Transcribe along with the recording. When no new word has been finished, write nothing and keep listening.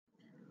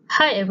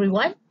Hi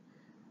everyone.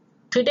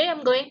 Today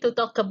I'm going to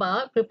talk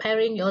about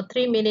preparing your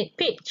 3-minute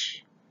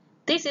pitch.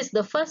 This is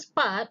the first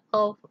part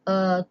of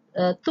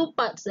two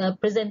parts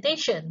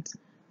presentations.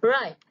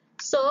 Right.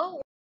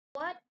 So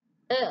what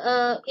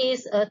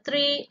is a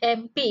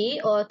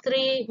 3MP or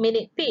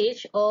 3-minute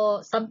pitch,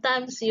 or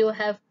sometimes you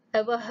have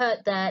ever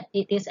heard that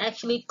it is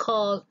actually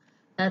called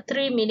a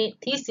 3-minute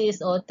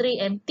thesis or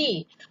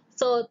 3MT.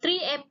 So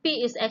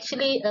 3MP is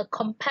actually a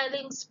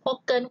compelling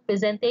spoken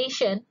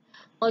presentation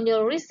on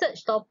your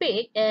research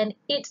topic and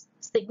its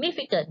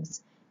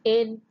significance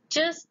in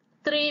just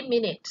 3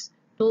 minutes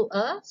to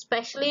a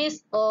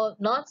specialist or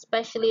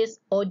non-specialist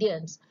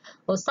audience.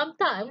 Or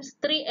sometimes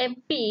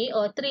 3MP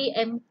or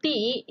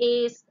 3MT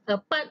is a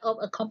part of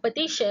a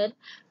competition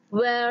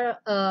where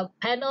a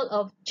panel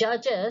of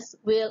judges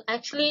will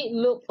actually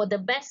look for the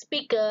best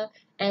speaker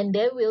and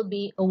they will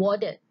be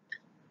awarded.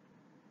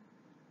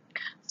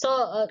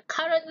 So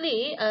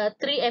currently,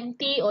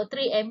 3MT or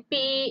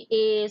 3MP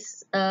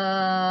is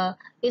a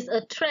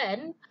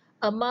trend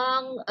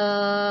among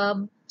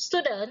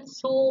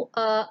students who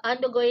are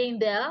undergoing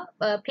their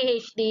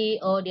PhD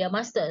or their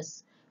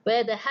masters,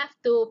 where they have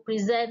to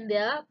present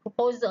their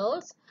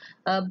proposals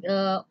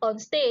on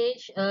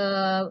stage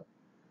via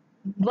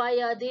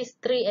this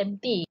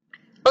 3MT.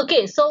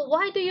 Okay, so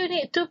why do you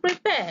need to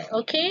prepare?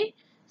 Okay,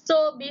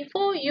 so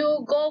before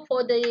you go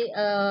for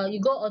the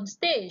you go on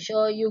stage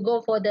or you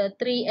go for the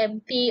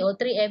 3MT or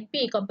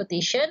 3MP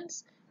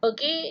competitions,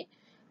 okay,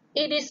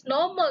 it is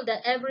normal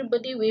that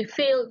everybody will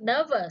feel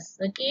nervous,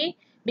 okay,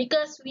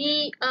 because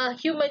we are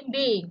human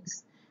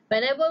beings.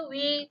 Whenever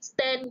we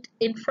stand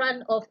in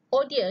front of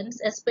audience,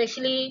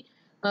 especially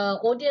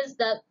audience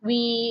that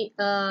we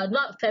are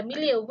not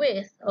familiar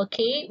with,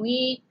 okay,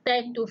 we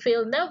tend to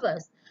feel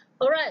nervous.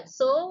 Alright,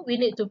 so we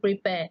need to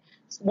prepare.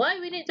 Why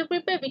we need to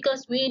prepare?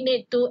 Because we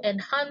need to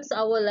enhance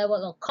our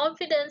level of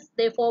confidence,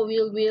 therefore we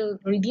will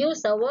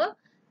reduce our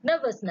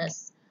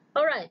nervousness.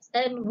 Alright,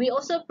 and we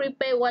also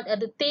prepare what are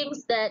the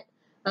things that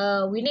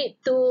we need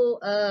to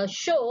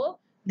show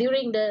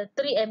during the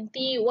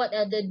 3MT, what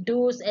are the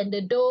do's and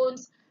the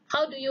don'ts,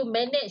 how do you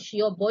manage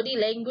your body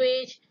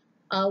language,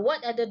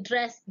 what are the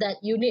dress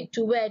that you need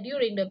to wear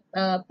during the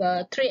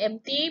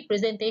 3MT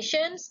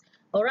presentations.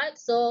 Alright,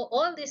 so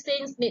all these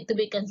things need to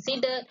be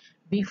considered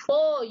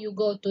before you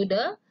go to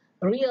the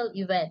real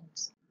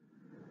event.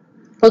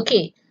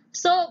 Okay,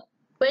 so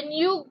when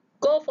you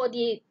go for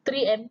the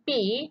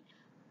 3MP,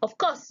 of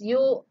course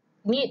you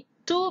need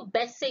two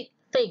basic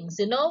things.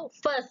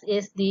 First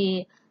is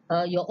the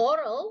your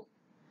oral,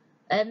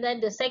 and then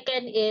the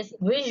second is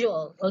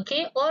visual.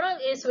 Okay, oral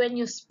is when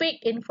you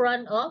speak in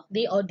front of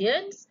the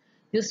audience,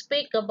 you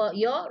speak about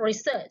your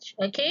research.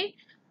 Okay,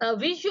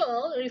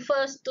 visual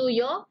refers to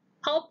your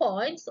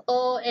PowerPoints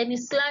or any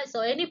slides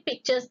or any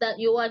pictures that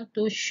you want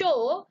to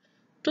show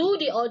to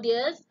the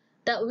audience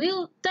that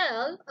will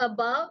tell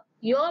about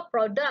your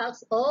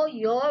products or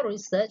your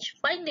research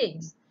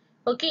findings.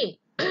 Okay,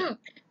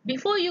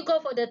 before you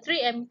go for the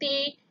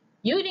 3MT,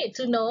 you need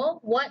to know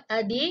what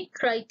are the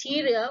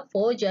criteria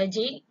for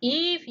judging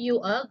if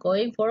you are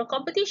going for a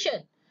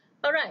competition.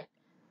 Alright,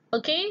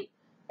 okay,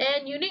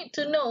 and you need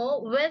to know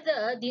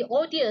whether the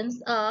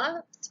audience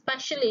are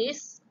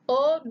specialists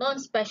or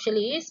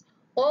non-specialists,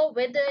 or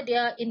whether they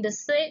are in the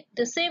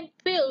same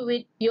field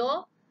with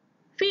your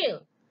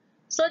field,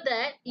 so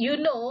that you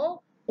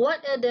know what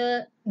are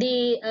the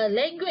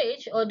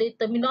language or the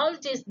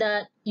terminologies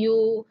that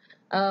you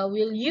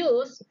will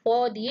use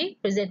for the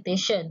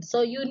presentation.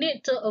 So you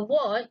need to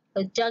avoid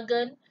a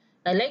jargon,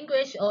 a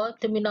language or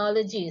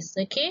terminologies.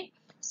 Okay,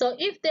 so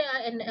if they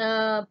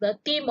are a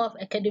team of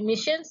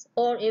academicians,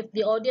 or if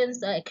the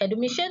audience are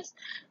academicians,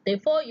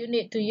 therefore you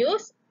need to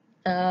use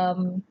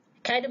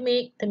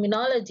academic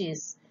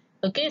terminologies.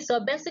 Okay, so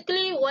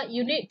basically what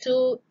you need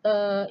to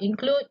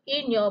include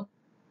in your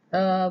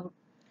uh,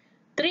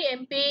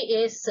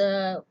 3MP is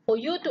for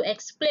you to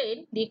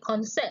explain the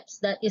concepts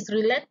that is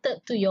related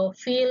to your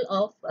field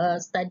of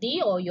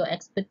study or your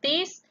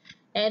expertise,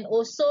 and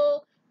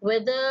also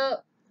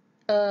whether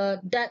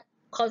that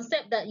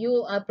concept that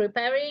you are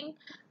preparing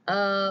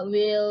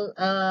will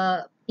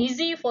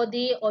easy for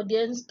the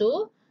audience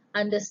to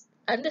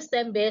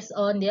understand based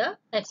on their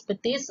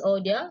expertise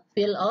or their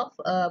field of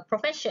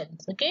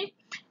professions. Okay,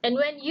 and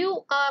when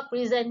you are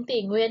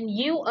presenting, when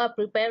you are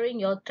preparing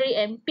your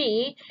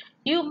 3MP,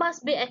 you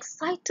must be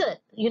excited.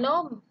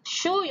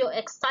 Show your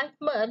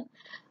excitement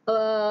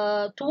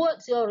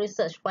towards your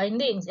research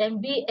findings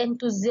and be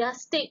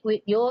enthusiastic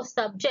with your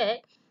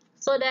subject,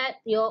 so that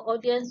your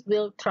audience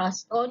will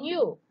trust on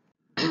you.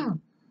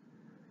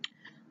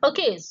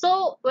 Okay,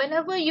 so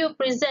whenever you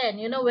present,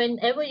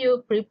 whenever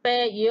you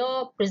prepare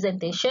your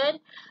presentation,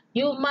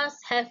 you must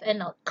have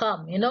an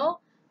outcome.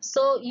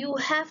 So you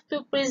have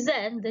to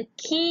present the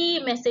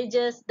key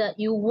messages that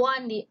you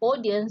want the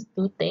audience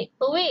to take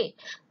away.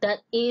 That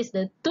is,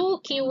 the two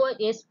keyword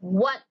is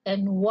what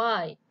and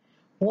why.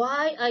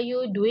 Why are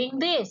you doing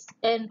this?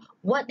 And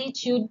what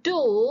did you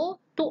do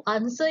to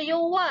answer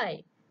your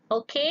why?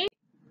 Okay?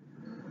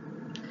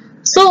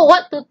 So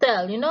what to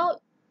tell?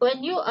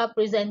 when you are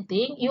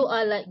presenting, you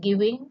are like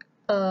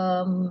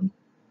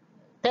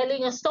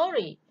telling a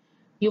story.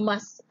 You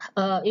must,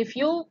 if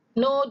you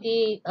know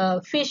the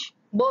fish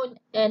bone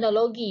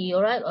analogy,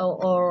 all right,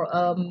 or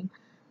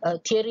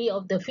theory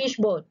of the fish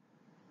bone.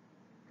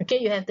 Okay,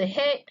 you have the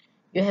head,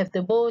 you have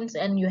the bones,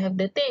 and you have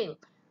the tail.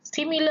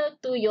 Similar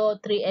to your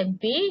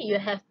 3MP, you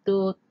have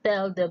to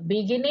tell the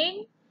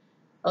beginning.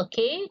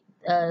 Okay,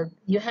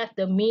 you have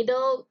the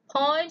middle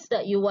points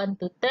that you want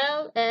to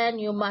tell, and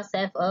you must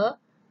have a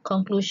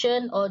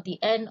conclusion or the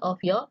end of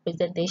your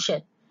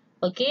presentation.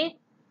 Okay.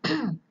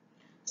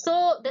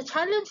 So the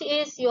challenge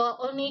is you are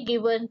only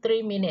given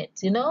 3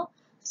 minutes,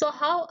 so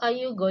how are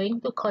you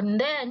going to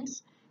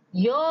condense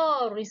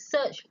your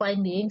research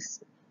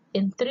findings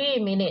in 3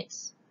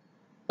 minutes?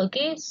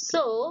 Okay,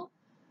 so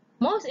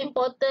most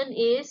important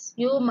is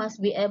you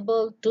must be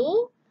able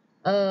to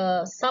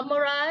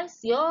summarize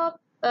your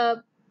uh,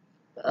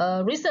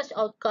 research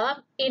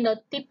outcome in a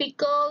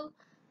typical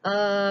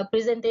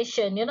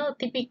presentation,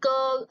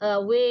 typical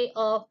way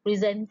of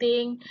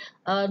presenting.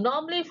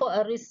 Normally for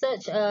a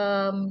research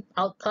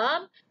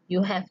outcome,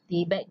 you have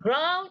the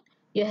background,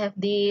 you have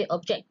the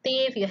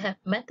objective, you have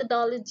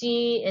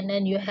methodology, and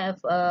then you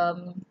have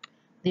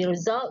the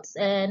results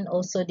and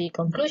also the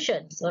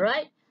conclusions. All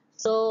right,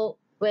 so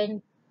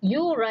when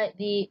you write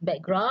the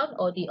background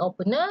or the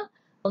opener,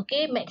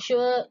 okay, make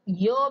sure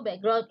your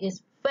background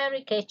is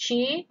very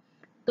catchy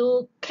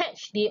to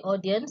catch the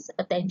audience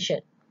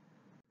attention.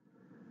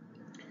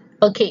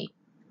 Okay,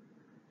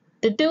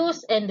 the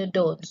do's and the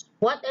don'ts.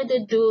 What are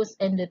the do's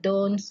and the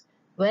don'ts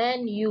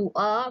when you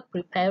are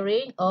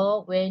preparing,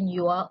 or when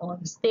you are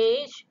on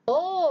stage,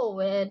 or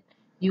when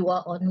you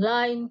are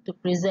online to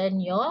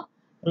present your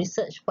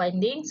research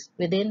findings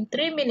within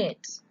 3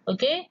 minutes?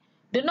 Okay,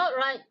 do not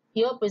write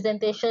your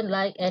presentation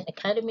like an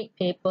academic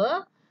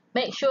paper.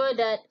 Make sure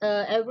that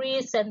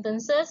every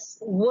sentences,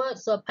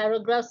 words or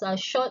paragraphs are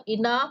short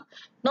enough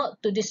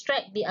not to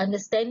distract the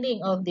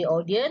understanding of the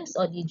audience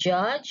or the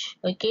judge.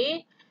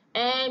 Okay,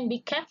 and be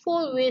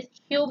careful with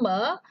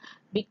humor,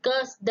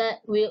 because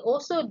that will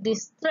also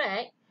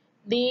distract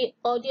the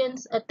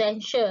audience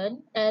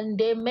attention and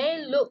they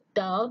may look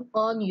down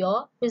on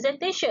your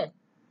presentation.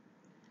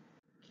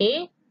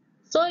 Okay,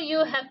 so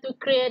you have to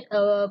create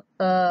a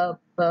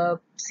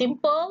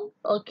simple,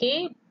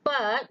 okay,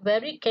 but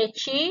very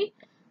catchy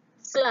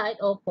slide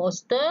or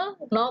poster.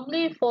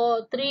 Normally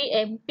for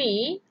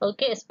 3MP,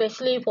 okay,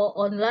 especially for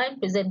online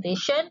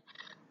presentation,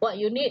 what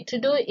you need to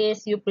do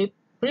is you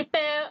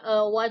prepare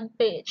a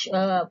one-page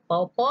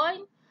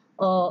PowerPoint,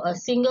 or a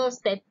single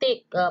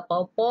static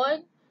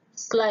PowerPoint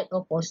slide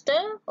or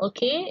poster,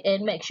 okay,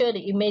 and make sure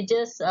the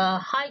images are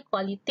high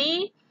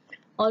quality.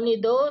 Only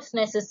those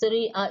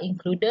necessary are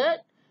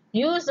included.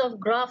 Use of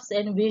graphs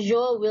and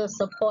visual will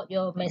support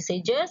your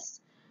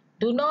messages.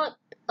 Do not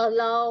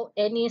allow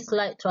any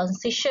slide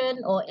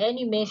transition or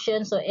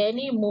animations or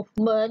any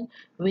movement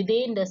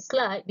within the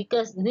slide,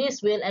 because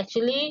this will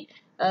actually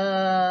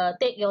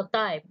take your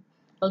time.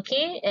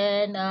 Okay,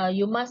 and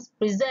you must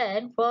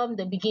present from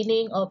the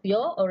beginning of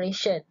your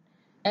oration.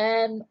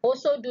 And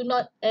also do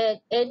not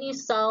add any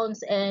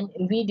sounds and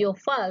video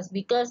files,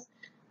 because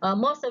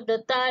most of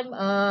the time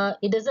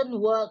it doesn't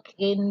work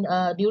in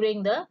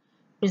during the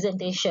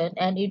presentation,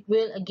 and it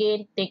will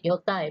again take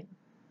your time.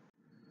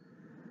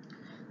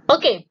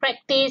 Okay,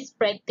 practice,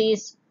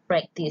 practice,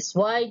 practice.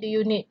 Why do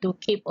you need to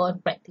keep on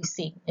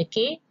practicing?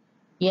 Okay,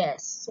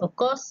 yes, of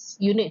course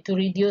you need to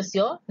reduce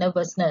your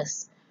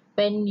nervousness.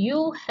 When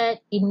you had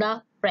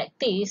enough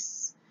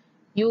practice,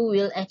 you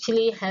will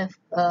actually have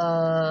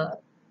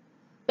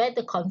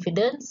better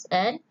confidence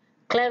and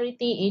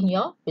clarity in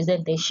your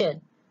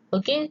presentation.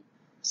 Okay,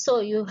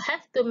 so you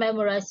have to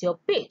memorize your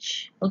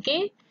pitch.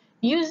 Okay,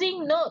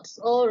 using notes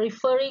or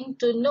referring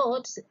to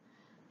notes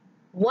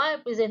while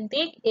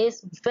presenting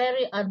is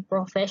very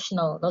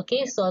unprofessional.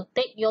 Okay, so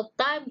take your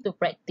time to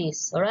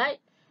practice. All right,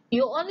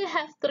 you only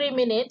have 3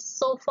 minutes,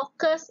 so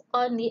focus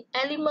on the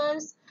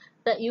elements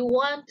that you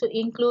want to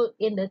include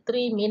in the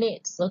 3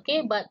 minutes.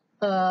 Okay, but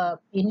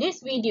in this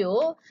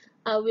video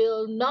I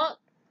will not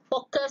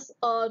focus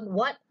on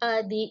what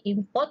are the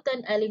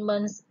important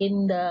elements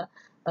in the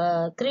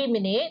 3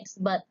 minutes,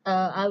 but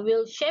I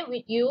will share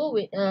with you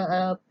with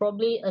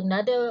probably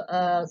another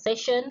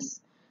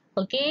sessions,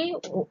 okay,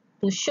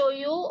 to show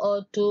you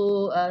or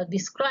to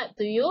describe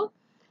to you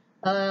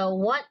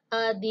what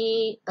are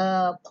the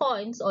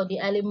points or the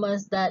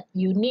elements that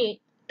you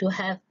need to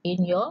have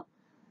in your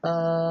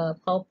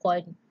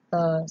PowerPoint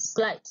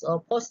slides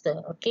or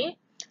poster. Okay,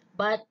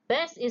 but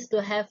best is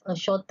to have a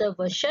shorter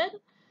version,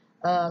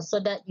 so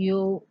that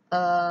you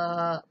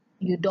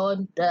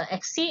don't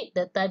exceed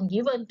the time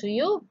given to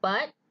you,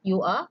 but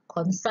you are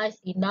concise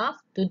enough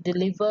to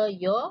deliver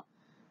your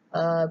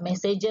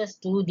messages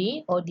to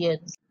the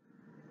audience.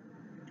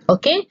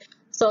 Okay,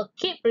 so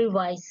keep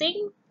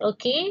revising.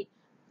 Okay,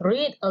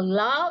 read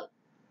aloud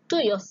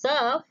to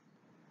yourself,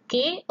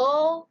 okay,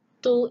 or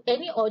to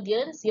any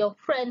audience, your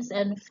friends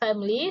and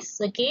families.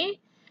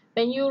 Okay,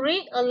 When you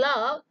read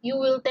aloud, you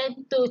will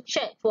tend to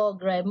check for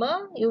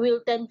grammar. You will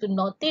tend to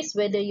notice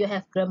whether you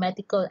have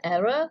grammatical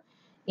error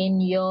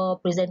in your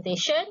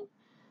presentation.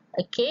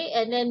 Okay,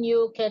 and then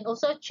you can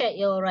also check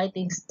your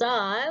writing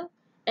style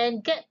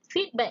and get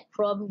feedback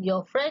from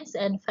your friends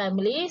and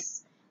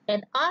families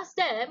and ask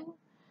them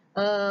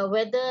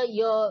whether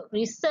your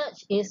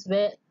research is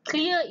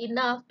clear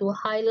enough to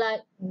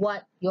highlight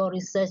what your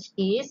research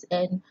is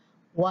and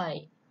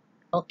why.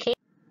 Okay.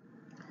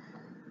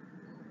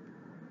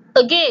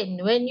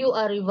 Again, when you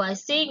are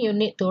revising, you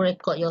need to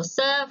record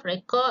yourself,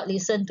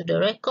 listen to the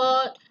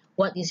record.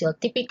 What is your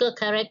typical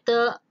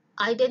character?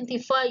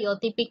 Identify your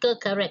typical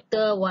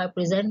character while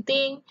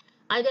presenting.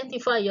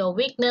 Identify your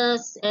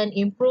weakness and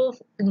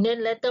improve. And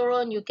then later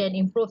on, you can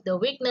improve the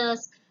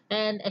weakness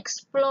and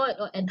exploit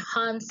or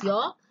enhance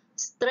your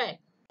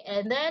strength.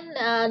 And then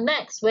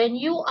next, when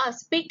you are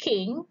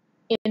speaking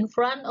in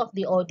front of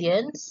the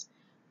audience,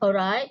 all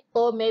right,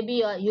 or maybe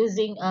you are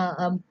using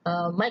a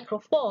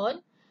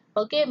microphone,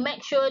 okay,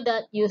 make sure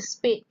that you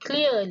speak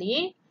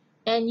clearly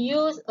and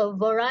use a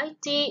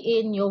variety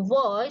in your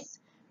voice.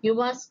 You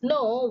must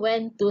know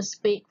when to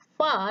speak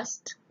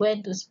fast,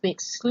 when to speak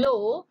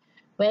slow,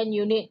 when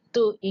you need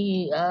to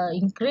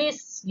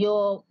increase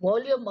your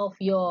volume of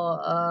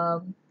your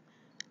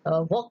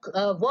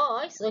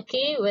voice,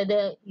 okay,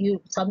 whether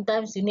you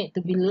sometimes you need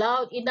to be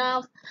loud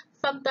enough,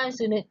 sometimes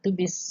you need to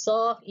be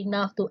soft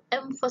enough to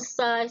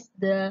emphasize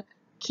the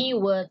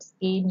keywords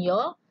in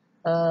your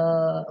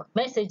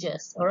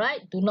messages. All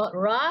right, do not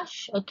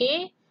rush.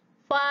 Okay,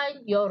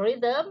 find your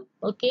rhythm.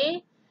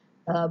 Okay,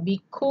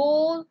 be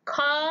cool,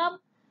 calm,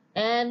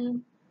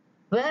 and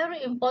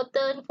very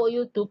important for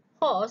you to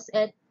pause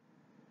at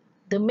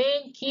the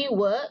main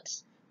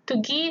keywords to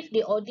give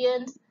the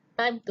audience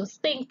time to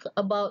think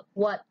about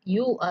what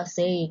you are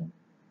saying.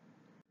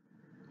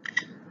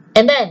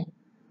 And then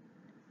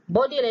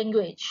body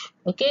language.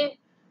 Okay,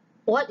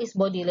 what is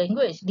body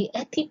language? The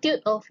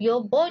attitude of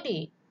your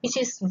body, which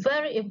is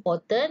very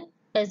important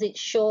as it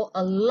shows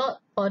a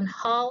lot on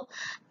how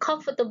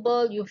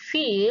comfortable you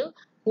feel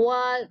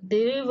while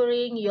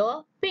delivering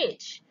your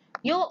pitch.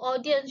 Your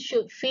audience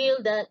should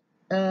feel that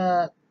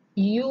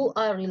you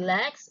are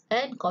relaxed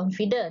and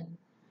confident.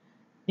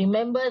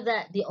 Remember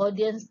that the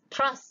audience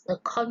trusts a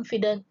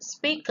confident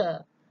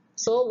speaker.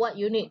 So what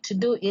you need to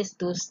do is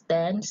to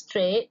stand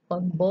straight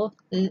on both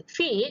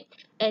feet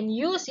and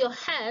use your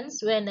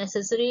hands when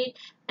necessary,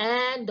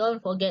 and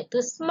don't forget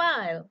to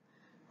smile.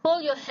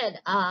 Hold your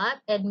head up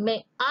and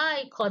make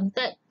eye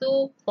contact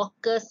to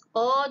focus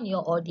on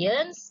your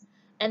audience,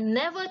 and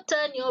never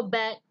turn your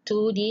back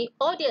to the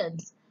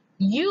audience.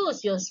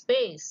 Use your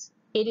space.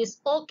 It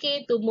is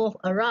okay to move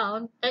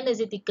around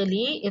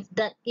energetically if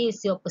that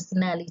is your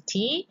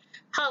personality.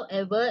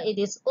 However, it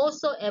is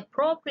also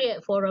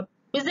appropriate for a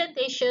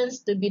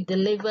presentations to be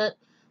delivered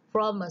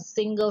from a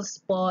single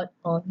spot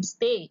on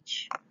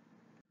stage.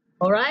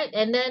 Alright,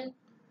 and then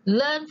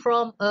learn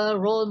from a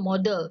role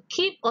model.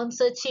 Keep on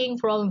searching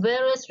from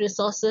various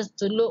resources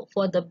to look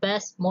for the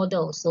best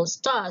models, so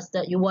stars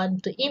that you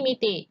want to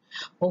imitate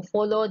or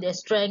follow their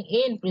strength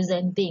in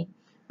presenting.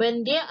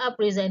 When they are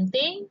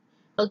presenting,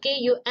 okay,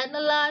 you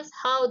analyze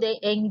how they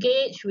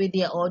engage with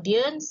their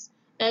audience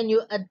and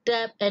you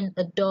adapt and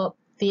adopt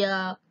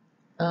their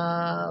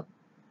uh,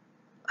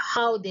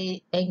 how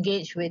they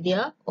engage with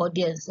their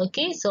audience.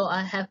 Okay, so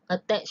I have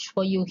attached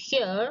for you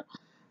here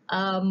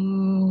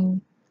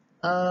um,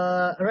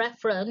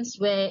 reference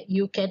where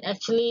you can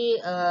actually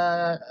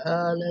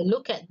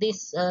look at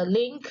this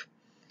link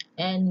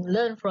and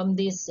learn from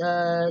this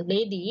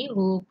lady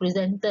who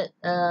presented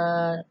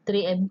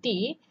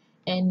 3MT,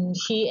 and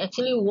she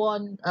actually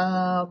won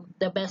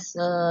the best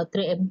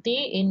 3MT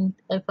in,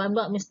 if I'm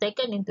not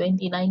mistaken, in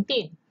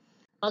 2019.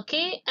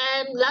 Okay,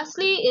 and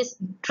lastly is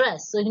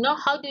dress. So you know,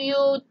 how do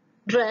you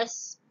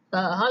dress?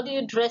 How do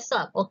you dress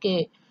up?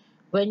 Okay,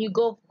 when you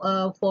go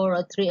for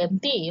a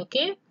 3MT,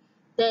 okay,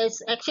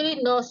 there's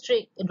actually no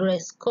strict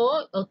dress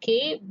code,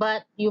 okay,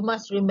 but you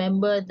must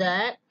remember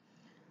that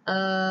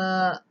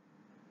uh,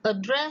 a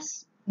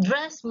dress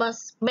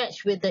must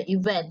match with the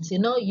events. You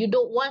know, you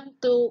don't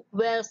want to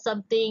wear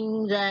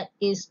something that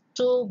is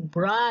too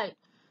bright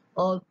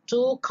or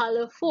too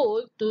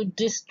colorful to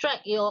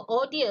distract your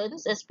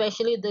audience,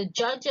 especially the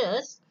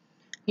judges.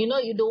 You know,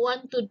 you don't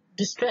want to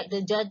distract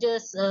the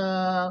judges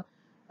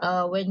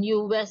when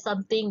you wear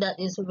something that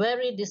is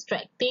very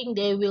distracting.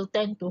 They will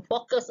tend to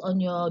focus on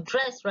your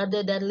dress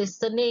rather than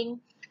listening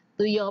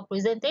to your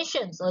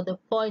presentations or the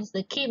points,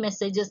 the key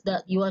messages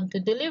that you want to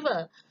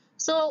deliver.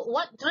 So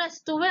what dress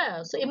to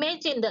wear? So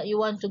imagine that you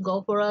want to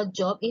go for a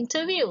job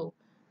interview,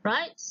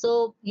 right?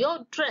 So your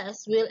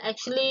dress will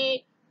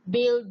actually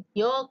build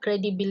your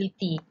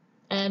credibility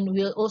and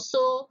will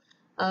also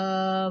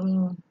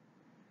um,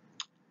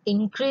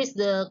 increase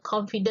the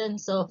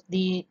confidence of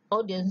the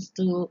audience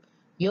to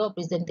your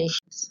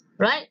presentations,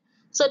 right?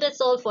 So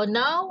that's all for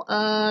now.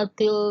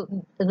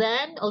 Till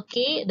then,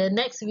 okay, the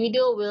next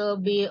video will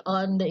be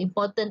on the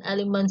important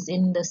elements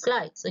in the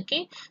slides.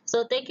 Okay,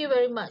 so thank you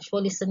very much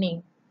for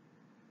listening.